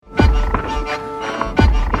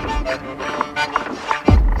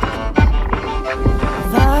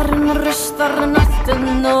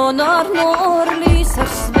månar når lyser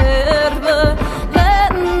svärve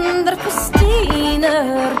länder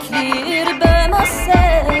pestiner klirberna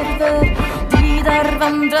server de där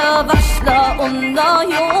vandra varsla onna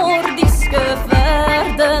jordiske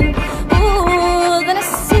världen den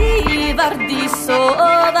är sivardig så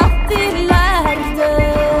att de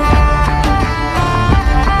lärde.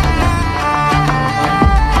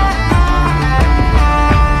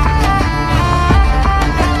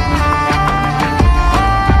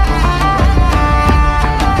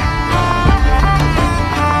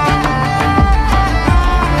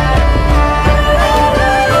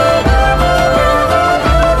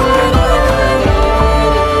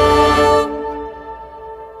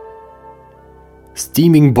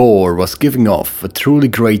 Steaming boar was giving off a truly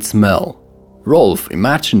great smell. Rolf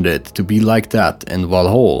imagined it to be like that in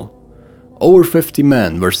Valhall. Over 50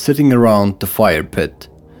 men were sitting around the fire pit.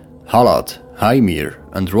 Halad, Heimir,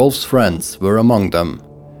 and Rolf's friends were among them.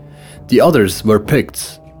 The others were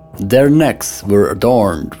Picts. Their necks were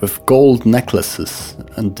adorned with gold necklaces,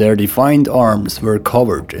 and their defined arms were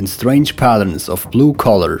covered in strange patterns of blue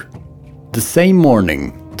color. The same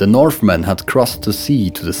morning, the Northmen had crossed the sea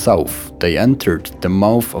to the south. They entered the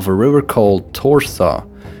mouth of a river called Thorsa,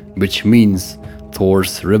 which means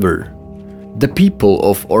Thor's river. The people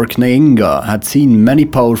of Orkneyinga had seen many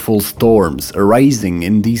powerful storms arising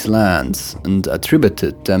in these lands and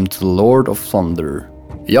attributed them to the Lord of Thunder.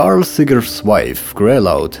 Jarl Sigurd's wife,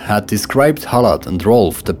 Grelaud, had described Halad and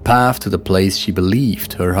Rolf the path to the place she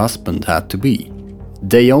believed her husband had to be.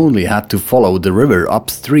 They only had to follow the river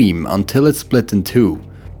upstream until it split in two,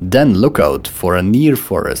 then look out for a near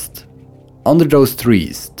forest. Under those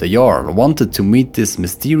trees, the Jarl wanted to meet this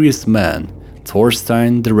mysterious man,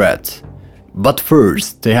 Thorstein the Red. But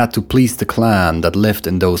first, they had to please the clan that lived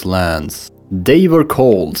in those lands. They were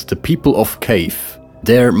called the People of Cave.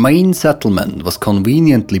 Their main settlement was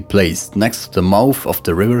conveniently placed next to the mouth of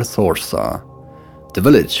the river Thorsa. The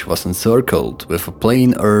village was encircled with a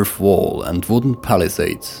plain earth wall and wooden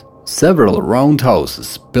palisades. Several round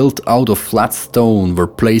houses built out of flat stone were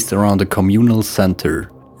placed around the communal center.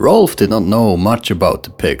 Rolf did not know much about the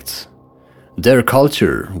Picts. Their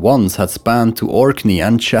culture once had spanned to Orkney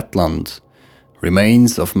and Shetland.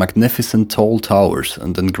 Remains of magnificent tall towers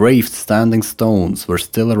and engraved standing stones were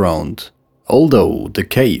still around. Although the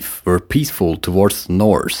cave were peaceful towards the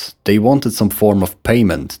Norse, they wanted some form of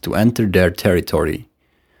payment to enter their territory.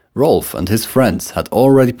 Rolf and his friends had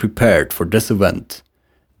already prepared for this event.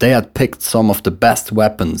 They had picked some of the best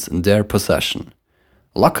weapons in their possession.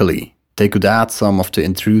 Luckily, they could add some of the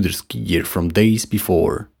intruders' gear from days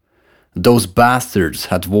before. Those bastards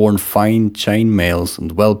had worn fine chainmails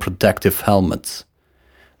and well-protective helmets.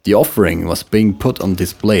 The offering was being put on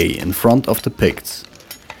display in front of the Picts.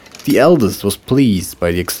 The eldest was pleased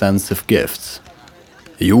by the extensive gifts.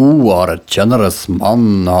 "You are a generous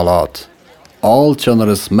man, Halad. All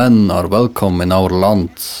generous men are welcome in our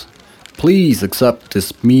lands. Please accept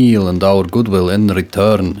this meal and our goodwill in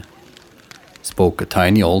return," spoke a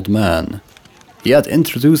tiny old man. He had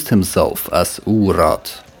introduced himself as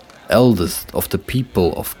Urad, eldest of the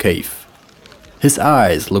People of Cave. His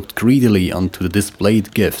eyes looked greedily onto the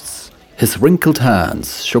displayed gifts. His wrinkled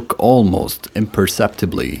hands shook almost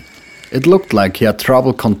imperceptibly. It looked like he had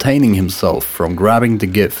trouble containing himself from grabbing the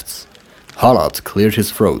gifts. Halad cleared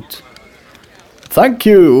his throat. "Thank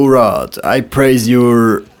you, Urad. I praise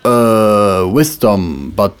your,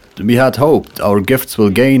 wisdom, but we had hoped our gifts will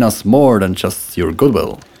gain us more than just your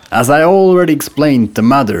goodwill. As I already explained the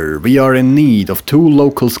matter, we are in need of 2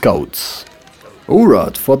 local scouts."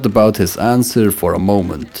 Urad thought about his answer for a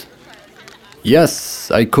moment. "Yes,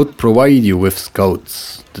 I could provide you with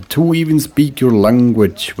scouts. The 2 even speak your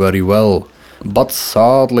language very well, but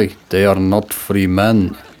sadly they are not free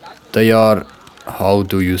men. They are, how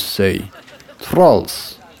do you say,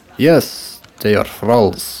 thralls. Yes, they are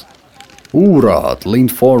thralls." Urad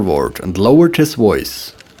leaned forward and lowered his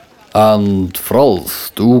voice. "And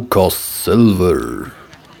thralls do cost silver."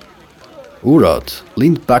 Urad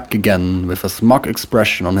leaned back again with a smug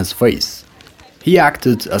expression on his face. He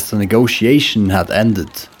acted as the negotiation had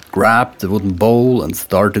ended, grabbed the wooden bowl and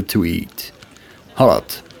started to eat. Halad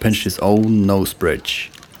pinched his own nose bridge.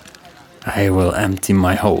 "I will empty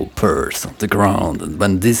my whole purse on the ground, and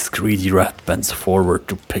when this greedy rat bends forward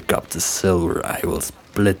to pick up the silver, I will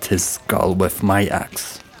split his skull with my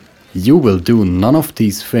axe." "You will do none of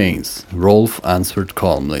these things," Rolf answered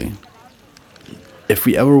calmly. "If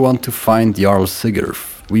we ever want to find Jarl Sigurd,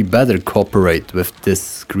 we better cooperate with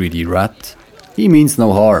this greedy rat. He means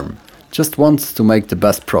no harm, just wants to make the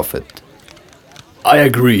best profit." "I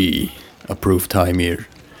agree," approved Heimir.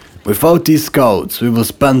 Without these scouts, we will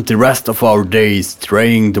spend the rest of our days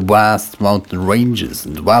straying the vast mountain ranges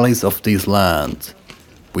and valleys of this land.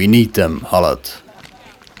 We need them, Halad.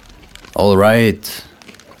 All right.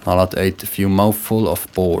 Halad ate a few mouthfuls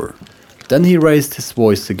of boar. Then he raised his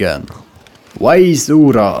voice again. Wise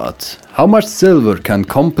Urad, how much silver can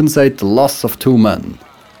compensate the loss of 2 men?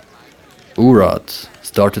 Urad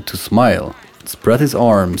started to smile and spread his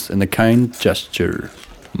arms in a kind gesture.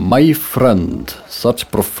 My friend, such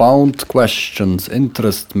profound questions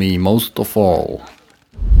interest me most of all.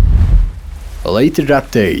 Later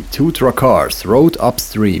that day, 2 Drakars rode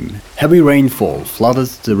upstream. Heavy rainfall flooded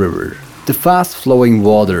the river. The fast-flowing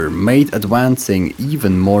water made advancing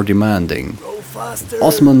even more demanding.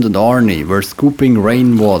 Osmond and Arnie were scooping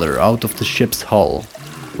rainwater out of the ship's hull.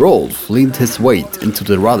 Rolf leaned his weight into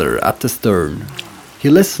the rudder at the stern. He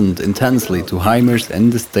listened intensely to Hymir's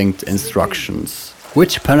indistinct instructions,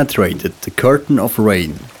 which penetrated the curtain of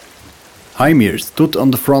rain. Hymir stood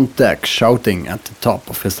on the front deck shouting at the top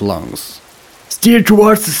of his lungs. Steer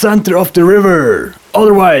towards the center of the river,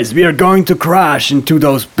 otherwise we are going to crash into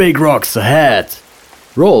those big rocks ahead.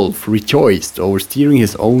 Rolf rejoiced over steering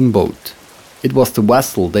his own boat. It was the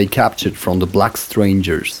vessel they captured from the Black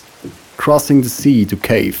Strangers. Crossing the sea to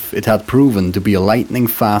Cave, it had proven to be a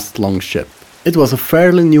lightning-fast longship. It was a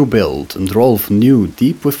fairly new build, and Rolf knew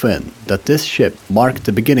deep within that this ship marked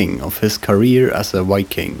the beginning of his career as a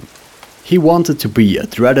Viking. He wanted to be a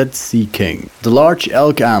dreaded sea king. The large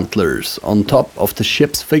elk antlers on top of the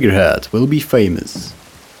ship's figurehead will be famous.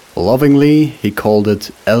 Lovingly, he called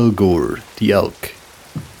it Elgur, the elk.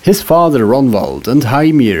 His father Ronvald and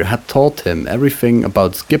Hymir had taught him everything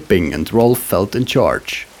about skipping, and Rolf felt in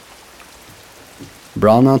charge.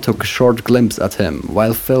 Brana took a short glimpse at him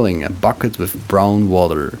while filling a bucket with brown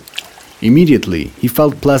water. Immediately, he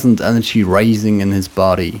felt pleasant energy rising in his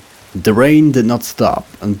body. The rain did not stop,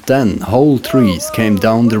 and then whole trees came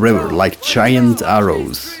down the river like giant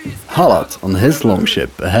arrows. Halad, on his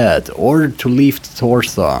longship ahead, ordered to leave the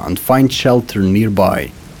Torsa and find shelter nearby.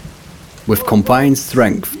 With combined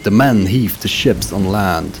strength, the men heaved the ships on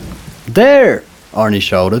land. There! Arnie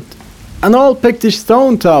shouted. An old Pictish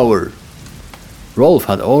stone tower! Rolf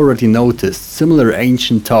had already noticed similar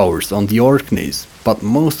ancient towers on the Orkneys, but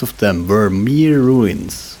most of them were mere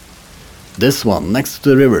ruins. This one next to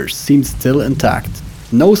the river seemed still intact.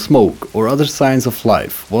 No smoke or other signs of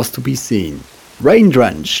life was to be seen.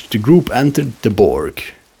 Rain-drenched, the group entered the Borg.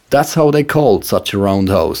 That's how they called such a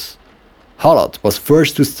roundhouse. Halad was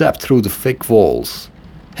first to step through the thick walls,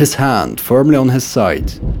 his hand firmly on his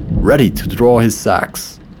side, ready to draw his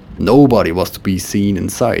axe. Nobody was to be seen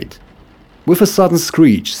inside. With a sudden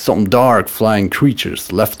screech, some dark flying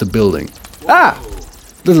creatures left the building. Ah!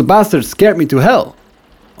 Little bastard scared me to hell!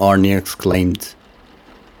 Arnie exclaimed.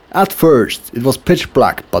 At first, it was pitch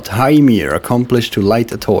black, but Hymir accomplished to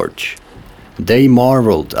light a torch. They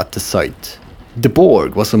marveled at the sight. The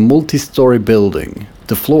Borg was a multi-story building.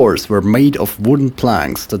 The floors were made of wooden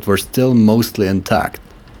planks that were still mostly intact.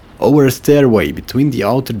 Over a stairway between the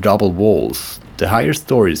outer double walls, the higher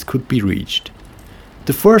stories could be reached.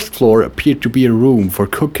 The first floor appeared to be a room for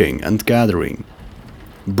cooking and gathering.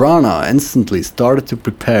 Brana instantly started to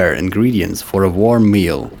prepare ingredients for a warm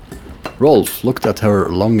meal. Rolf looked at her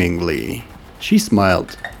longingly. She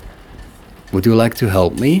smiled. Would you like to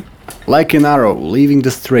help me? Like an arrow leaving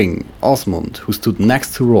the string, Osmond, who stood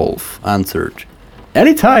next to Rolf, answered.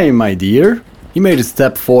 Anytime, my dear. He made a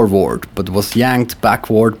step forward, but was yanked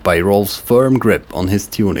backward by Rolf's firm grip on his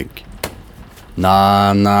tunic.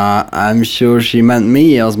 Nah, I'm sure she meant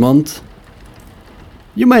me, Osmond.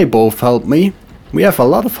 You may both help me. We have a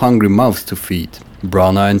lot of hungry mouths to feed.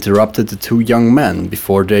 Brana interrupted the 2 young men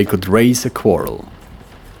before they could raise a quarrel.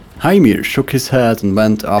 Hymir shook his head and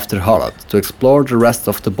went after Halad to explore the rest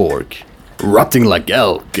of the Borg. Rotting like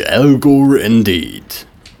elk, Elgur indeed.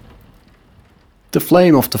 The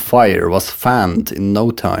flame of the fire was fanned in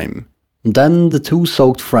no time. Then the 2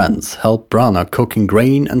 soaked friends helped Brana cooking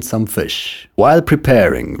grain and some fish. While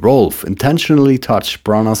preparing, Rolf intentionally touched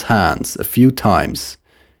Brana's hands a few times.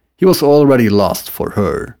 He was already lost for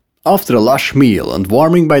her. After a lush meal and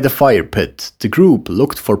warming by the fire pit, the group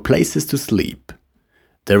looked for places to sleep.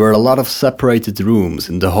 There were a lot of separated rooms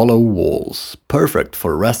in the hollow walls, perfect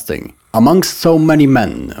for resting. Amongst so many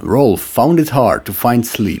men, Rolf found it hard to find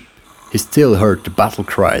sleep. He still heard the battle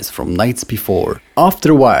cries from nights before.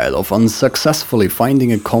 After a while of unsuccessfully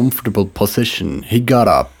finding a comfortable position, he got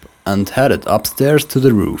up and headed upstairs to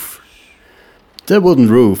the roof. The wooden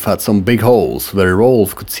roof had some big holes where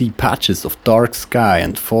Rolf could see patches of dark sky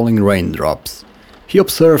and falling raindrops. He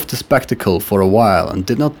observed the spectacle for a while and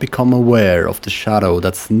did not become aware of the shadow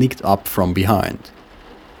that sneaked up from behind.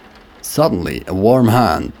 Suddenly, a warm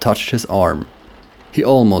hand touched his arm. He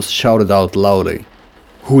almost shouted out loudly,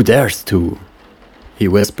 "Who dares to?" He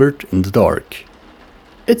whispered in the dark.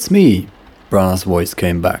 "It's me," Brana's voice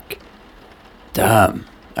came back. "Damn,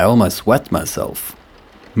 I almost wet myself."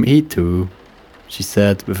 "Me too," she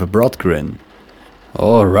said with a broad grin.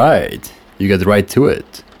 "All right, you get right to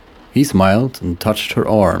it." He smiled and touched her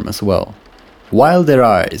arm as well. While their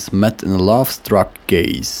eyes met in a love-struck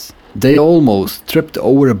gaze, they almost tripped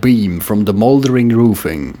over a beam from the moldering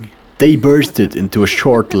roofing. They bursted into a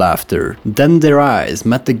short laughter, then their eyes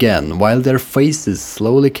met again while their faces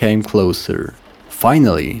slowly came closer.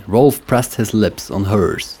 Finally, Rolf pressed his lips on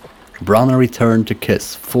hers. Brana returned the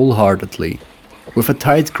kiss full-heartedly. With a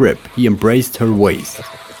tight grip, he embraced her waist.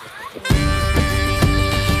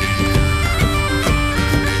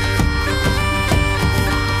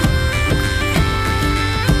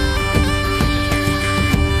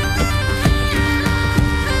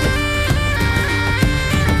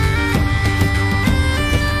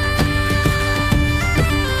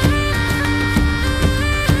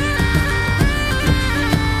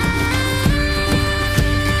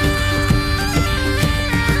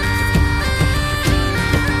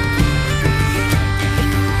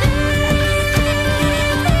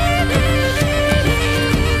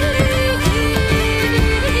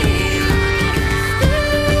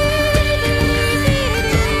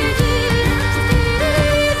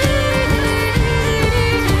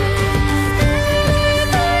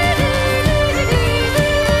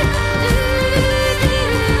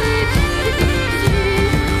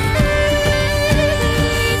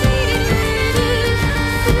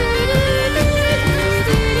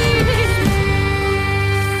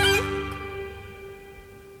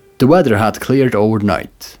 The weather had cleared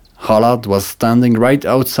overnight. Halad was standing right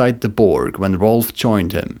outside the Borg when Rolf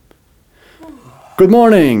joined him. "Good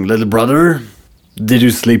morning, little brother. Did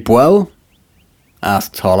you sleep well?"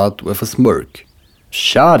 asked Halad with a smirk.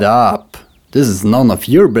 "Shut up. This is none of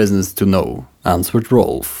your business to know," answered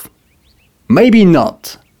Rolf. "Maybe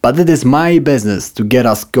not, but it is my business to get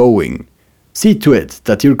us going. See to it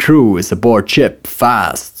that your crew is aboard ship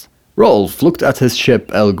fast." Rolf looked at his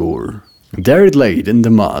ship Elgor. There it lay in the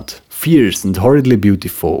mud, fierce and horridly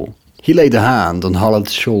beautiful. He laid a hand on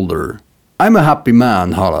Halad's shoulder. "I'm a happy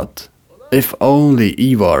man, Halad. If only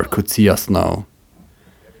Ivar could see us now."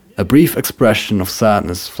 A brief expression of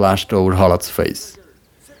sadness flashed over Halad's face.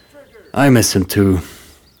 "I miss him too,"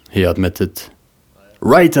 he admitted.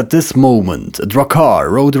 Right at this moment, a Drakkar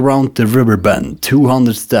rode around the river bend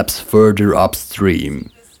 200 steps further upstream.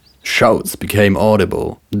 Shouts became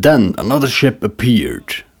audible. Then another ship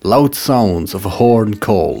appeared. Loud sounds of a horn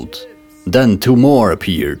called. Then two more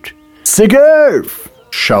appeared. "Sigurd!"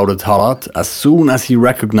 shouted Halad as soon as he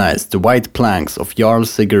recognized the white planks of Jarl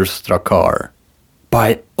Sigurd's Drakkar.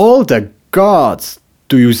 "By all the gods!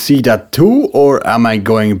 Do you see that too, or am I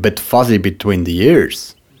going a bit fuzzy between the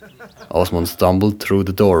ears?" Osmond stumbled through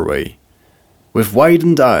the doorway. With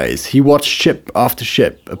widened eyes, he watched ship after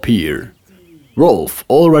ship appear. Rolf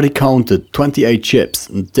already counted 28 ships,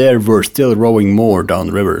 and there were still rowing more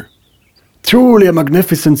downriver. "Truly a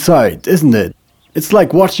magnificent sight, isn't it? It's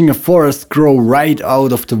like watching a forest grow right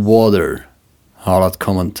out of the water," Halad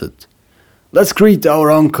commented. "Let's greet our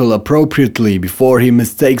uncle appropriately before he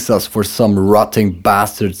mistakes us for some rotting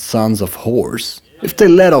bastard sons of whores. If they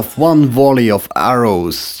let off one volley of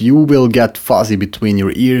arrows, you will get fuzzy between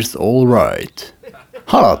your ears all right."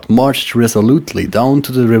 Halad marched resolutely down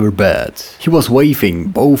to the riverbed. He was waving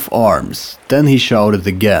both arms. Then he shouted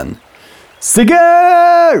again.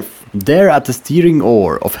 "Sigurd!" There at the steering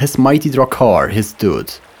oar of his mighty Drakkar he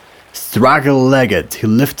stood. Straggle-legged, he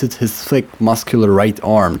lifted his thick, muscular right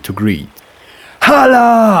arm to greet.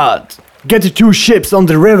 "Halad! Get the two ships on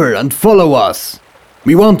the river and follow us.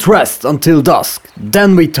 We won't rest until dusk,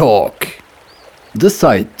 then we talk." The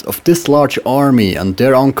sight of this large army and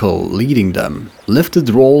their uncle leading them lifted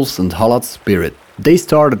Rolf's and Halad's spirit. They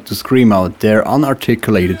started to scream out their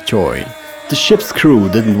unarticulated joy. The ship's crew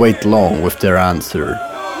didn't wait long with their answer.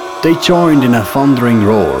 They joined in a thundering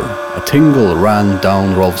roar. A tingle ran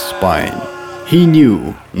down Rolf's spine. He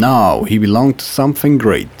knew now he belonged to something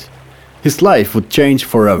great. His life would change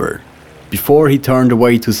forever. Before he turned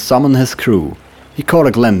away to summon his crew, he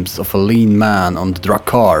caught a glimpse of a lean man on the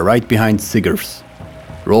Drakkar right behind Sigurd's.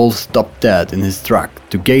 Rolf stopped dead in his track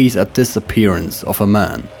to gaze at this appearance of a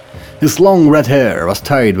man. His long red hair was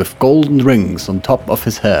tied with golden rings on top of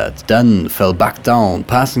his head, then fell back down,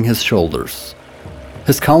 passing his shoulders.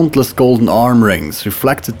 His countless golden arm rings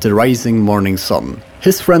reflected the rising morning sun.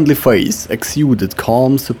 His friendly face exuded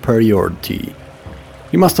calm superiority.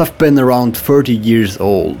 He must have been around 30 years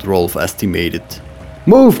old, Rolf estimated.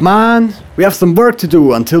 Move, man! We have some work to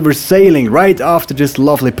do until we're sailing right after this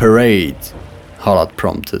lovely parade, Halad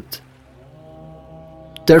prompted.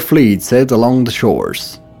 Their fleet sailed along the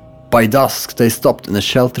shores. By dusk they stopped in a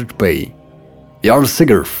sheltered bay. Jarl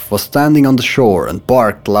Sigurd was standing on the shore and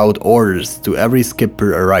barked loud orders to every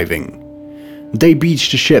skipper arriving. They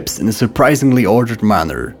beached the ships in a surprisingly ordered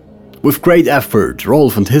manner. With great effort,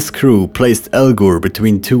 Rolf and his crew placed Elgur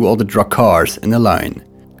between two other Drakkars in a line.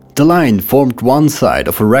 The line formed one side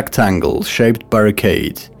of a rectangle-shaped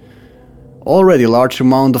barricade. Already a large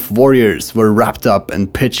amount of warriors were wrapped up in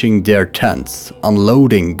pitching their tents,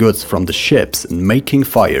 unloading goods from the ships and making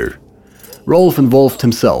fire. Rolf involved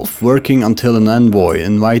himself, working until an envoy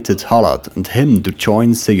invited Halad and him to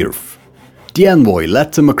join Sigurd. The envoy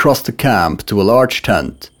led them across the camp to a large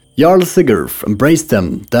tent. Jarl Sigurd embraced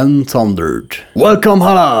them, then thundered, "Welcome,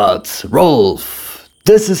 Halad! Rolf!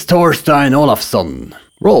 This is Thorstein Olafsson."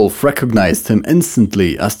 Rolf recognized him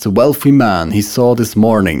instantly as the wealthy man he saw this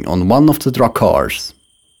morning on one of the Drakkars.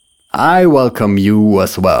 "I welcome you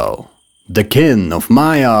as well. The kin of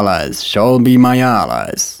my allies shall be my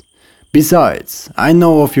allies. Besides, I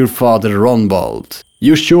know of your father Ronvald.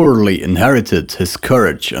 You surely inherited his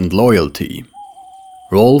courage and loyalty."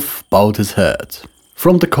 Rolf bowed his head.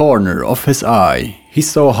 From the corner of his eye, he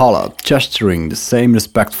saw Halad gesturing the same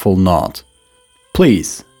respectful nod.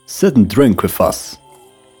 "Please, sit and drink with us."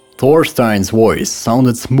 Thorstein's voice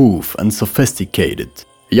sounded smooth and sophisticated.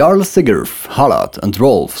 Jarl Sigurd, Halad and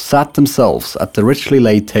Rolf sat themselves at the richly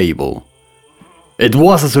laid table. "It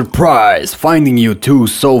was a surprise finding you two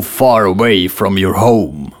so far away from your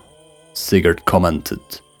home," Sigurd commented.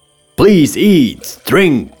 "Please eat,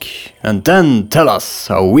 drink, and then tell us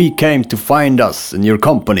how we came to find us in your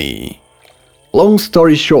company." "Long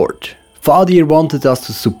story short, Fadir wanted us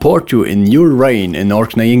to support you in your reign in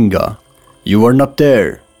Orkneyinga. You were not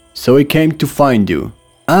there, so he came to find you.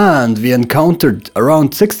 And we encountered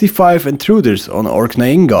around 65 intruders on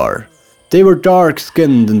Orkneyingar. They were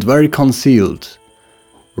dark-skinned and very concealed."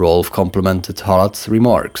 Rolf complimented Halad's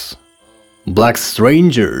remarks. "Black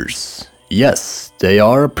strangers. Yes, they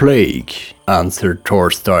are a plague," answered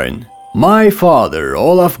Thorstein. "My father,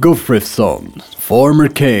 Olaf Gufrifsson, former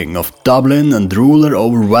king of Dublin and ruler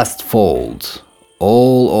over Westfold,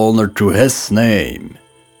 all honor to his name,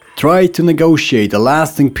 tried to negotiate a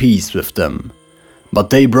lasting peace with them, but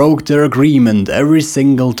they broke their agreement every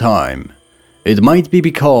single time. It might be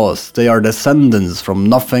because they are descendants from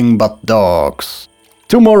nothing but dogs.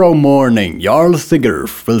 Tomorrow morning, Jarl Sigurd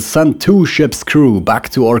will send 2 ships' crew back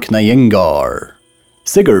to Orkneyingar."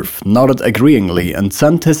 Sigurd nodded agreeingly and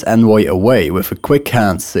sent his envoy away with a quick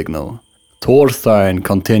hand signal. Thorstein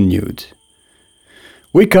continued.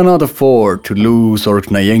 "We cannot afford to lose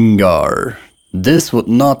Orkneyingar. This would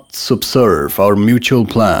not subserve our mutual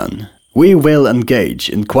plan. We will engage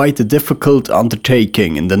in quite a difficult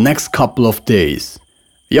undertaking in the next couple of days.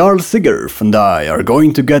 Jarl Sigurd and I are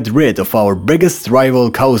going to get rid of our biggest rival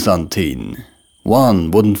Kausantin. One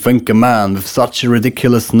wouldn't think a man with such a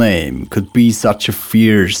ridiculous name could be such a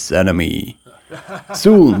fierce enemy.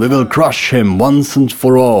 Soon we will crush him once and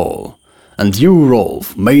for all. And you,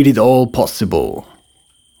 Rolf, made it all possible."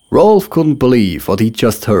 Rolf couldn't believe what he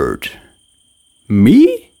just heard.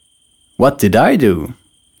 "Me? What did I do?"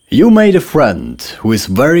 "You made a friend who is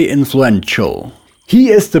very influential. He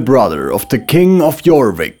is the brother of the King of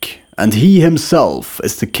Jorvik, and he himself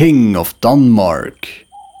is the King of Denmark."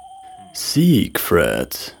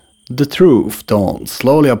 "Siegfried." The truth dawned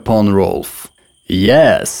slowly upon Rolf.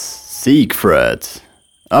 "Yes, Siegfried.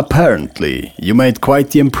 Apparently, you made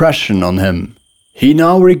quite the impression on him. He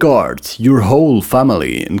now regards your whole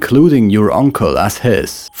family, including your uncle, as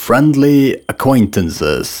his friendly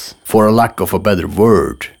acquaintances, for a lack of a better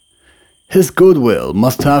word. His goodwill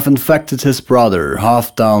must have infected his brother,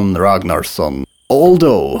 Halfdan Ragnarsson.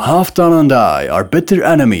 Although Halfdan and I are bitter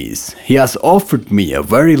enemies, he has offered me a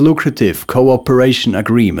very lucrative cooperation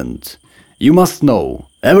agreement. You must know,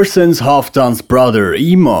 ever since Halfdan's brother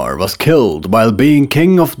Imar was killed while being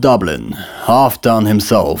king of Dublin, Halfdan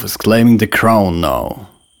himself is claiming the crown now.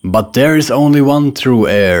 But there is only one true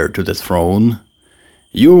heir to the throne.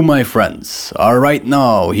 You, my friends, are right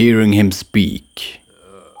now hearing him speak."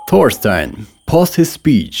 Thorstein paused his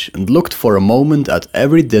speech and looked for a moment at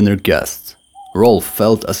every dinner guest. Rolf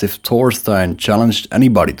felt as if Thorstein challenged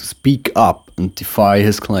anybody to speak up and defy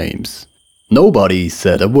his claims. Nobody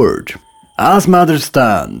said a word. "As matters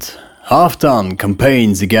stand, Halfdan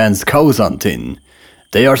campaigns against Kausantin.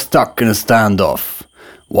 They are stuck in a standoff,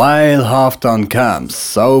 while Halfdan camps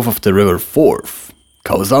south of the River Forth.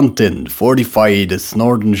 Kausantin fortified its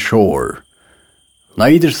northern shore.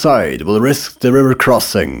 Neither side will risk the river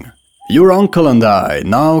crossing. Your uncle and I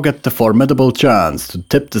now get the formidable chance to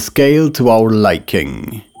tip the scale to our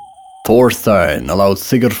liking. Thorstein allowed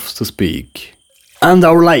Sigurd to speak. And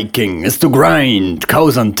our liking is to grind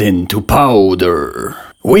Kausantin to powder.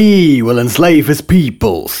 We will enslave his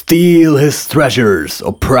people, steal his treasures,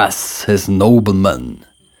 oppress his noblemen.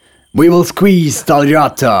 We will squeeze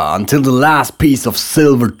Daljata until the last piece of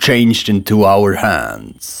silver changed into our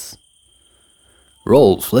hands.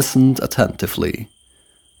 Rolf listened attentively.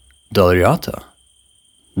 Daljata?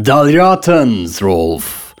 Daljatans,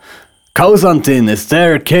 Rolf. Kausantin is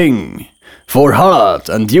their king. For Harald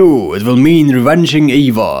and you it will mean revenging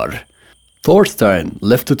Ivar. Thorstein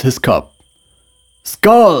lifted his cup.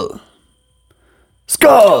 Skull!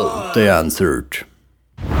 Skull! They answered.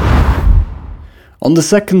 On the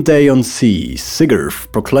second day on sea,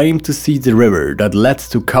 Sigurd proclaimed to see the river that led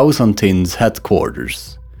to Kausantin's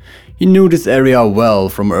headquarters. He knew this area well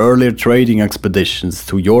from earlier trading expeditions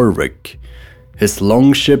to Jorvik. His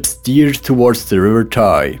longship steered towards the River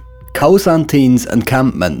Ty. Kausantin's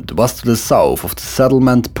encampment was to the south of the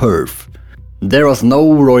settlement Perth. There was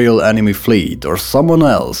no royal enemy fleet or someone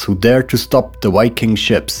else who dared to stop the Viking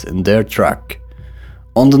ships in their track.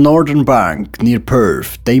 On the northern bank near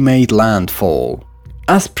Perth they made landfall.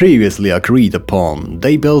 As previously agreed upon,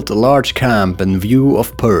 they built a large camp in view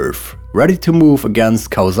of Perth, ready to move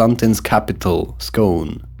against Kausantin's capital,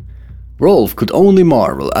 Scone. Rolf could only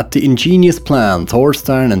marvel at the ingenious plan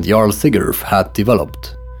Thorstein and Jarl Sigurd had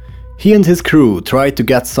developed. He and his crew tried to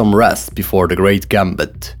get some rest before the Great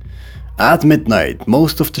Gambit. At midnight,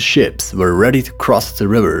 most of the ships were ready to cross the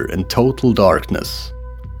river in total darkness.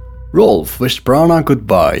 Rolf wished Brana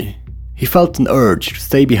goodbye. He felt an urge to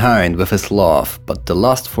stay behind with his love, but the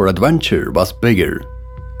lust for adventure was bigger.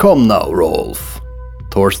 Come now, Rolf,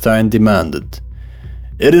 Thorstein demanded.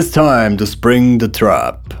 It is time to spring the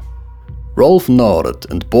trap. Rolf nodded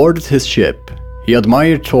and boarded his ship. He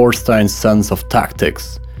admired Thorstein's sense of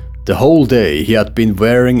tactics. The whole day he had been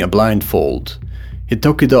wearing a blindfold. He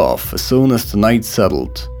took it off as soon as the night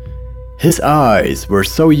settled. His eyes were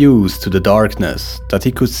so used to the darkness that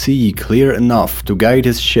he could see clear enough to guide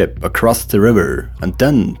his ship across the river and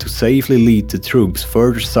then to safely lead the troops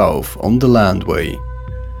further south on the landway.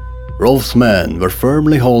 Rolf's men were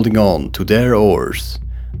firmly holding on to their oars.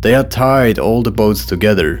 They had tied all the boats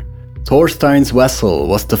together. Thorstein's vessel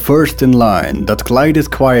was the first in line that glided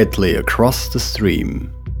quietly across the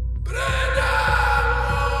stream.